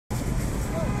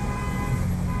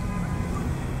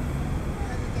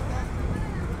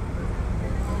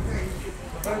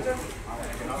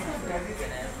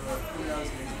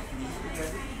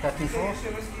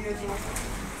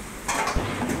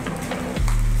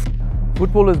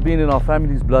Football has been in our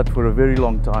family's blood for a very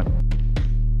long time.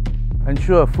 And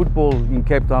sure, football in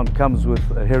Cape Town comes with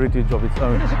a heritage of its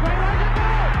own.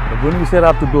 But when we set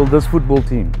out to build this football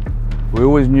team, we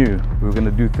always knew we were going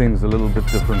to do things a little bit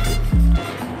differently.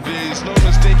 There's no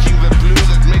mistaking the blue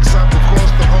that makes up, of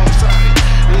course, the home side.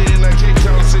 We're in a Cape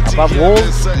Town city. Above all,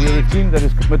 we're a team that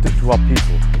is committed to our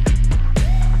people.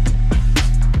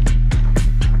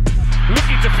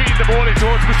 Looking to feed the ball in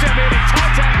towards Musemedi.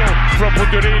 Tight angle from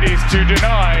Punduridis to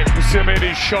deny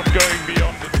Musemedi's shot going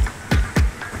beyond it.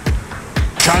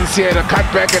 Chance here, the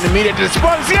cutback and immediate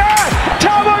response. Yeah!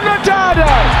 Thabo Notanda!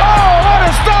 Oh, what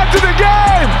a start to the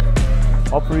game!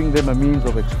 Offering them a means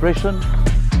of expression,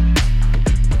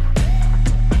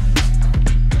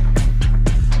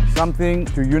 something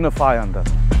to unify under,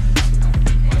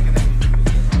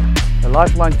 a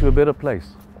lifeline to a better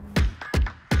place.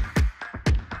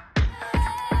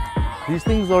 These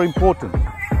things are important,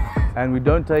 and we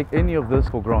don't take any of this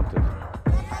for granted,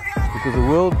 because a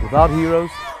world without heroes,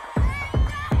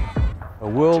 a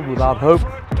world without hope,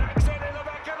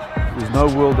 is no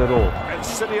world at all. And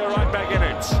City are right back in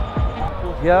it.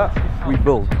 Here we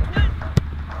build,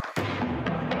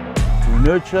 we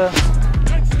nurture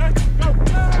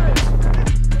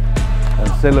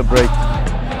and celebrate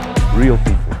real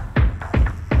people.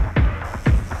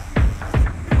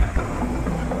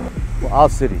 For our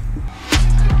city,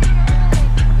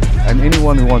 and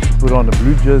anyone who wants to put on a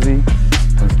blue jersey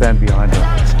and stand behind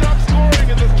us.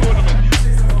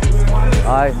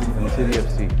 I am City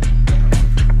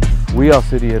FC. We are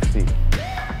City FC.